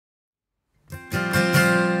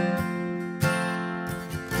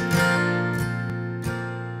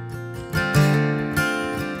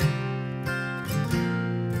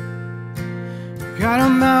got a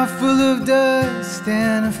mouth full of dust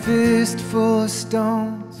and a fist full of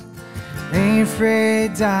stones. Ain't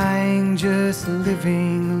afraid dying, just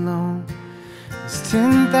living alone. There's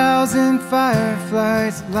 10,000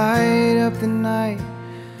 fireflies light up the night.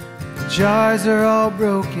 The jars are all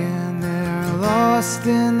broken, they're lost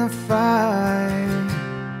in the fire.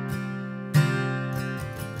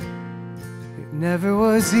 It never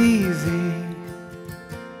was easy.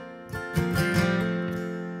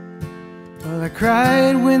 Well, I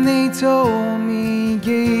cried when they told me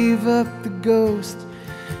gave up the ghost.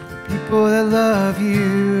 People that love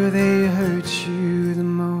you, they hurt you the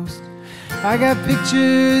most. I got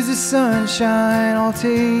pictures of sunshine all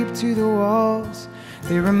taped to the walls.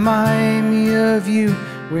 They remind me of you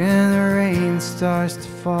when the rain starts to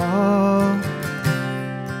fall.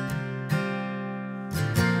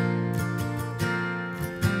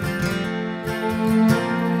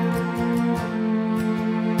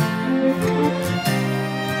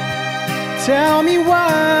 Tell me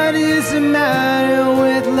what is the matter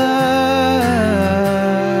with love?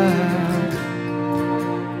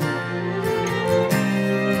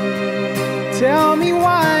 Tell me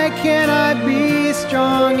why can't I be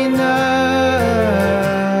strong enough?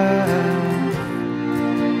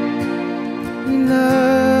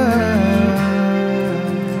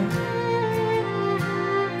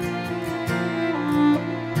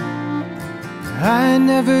 I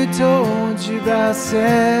never told you about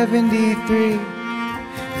 73,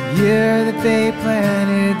 the year that they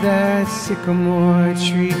planted that sycamore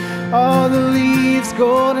tree. All the leaves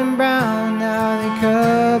golden brown, now they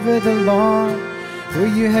cover the lawn.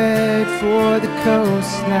 Will you head for the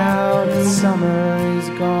coast now that summer is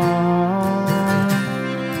gone?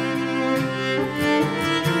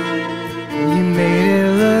 You made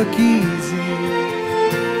it look easy.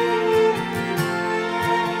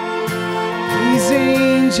 These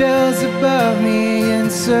angels above me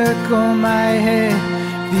encircle my head.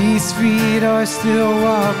 These feet are still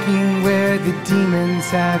walking where the demons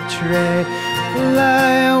have tread. Well,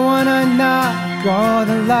 I wanna knock all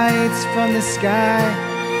the lights from the sky,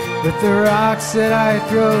 but the rocks that I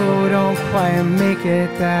throw don't quite make it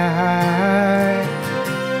that high.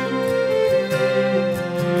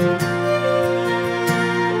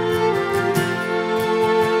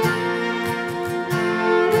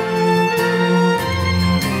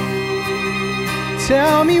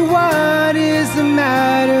 Tell me what is the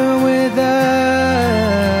matter with us?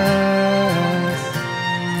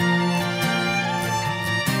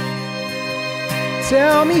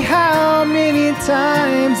 Tell me how many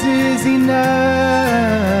times is enough?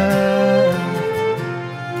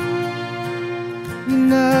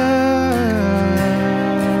 Enough.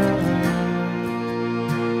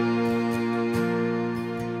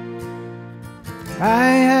 I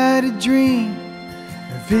had a dream,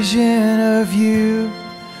 a vision of you.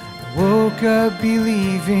 I woke up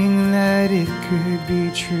believing that it could be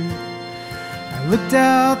true. I looked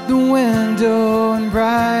out the window and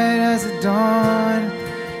bright as the dawn,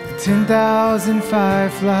 10,000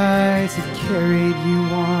 fireflies had carried you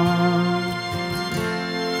on.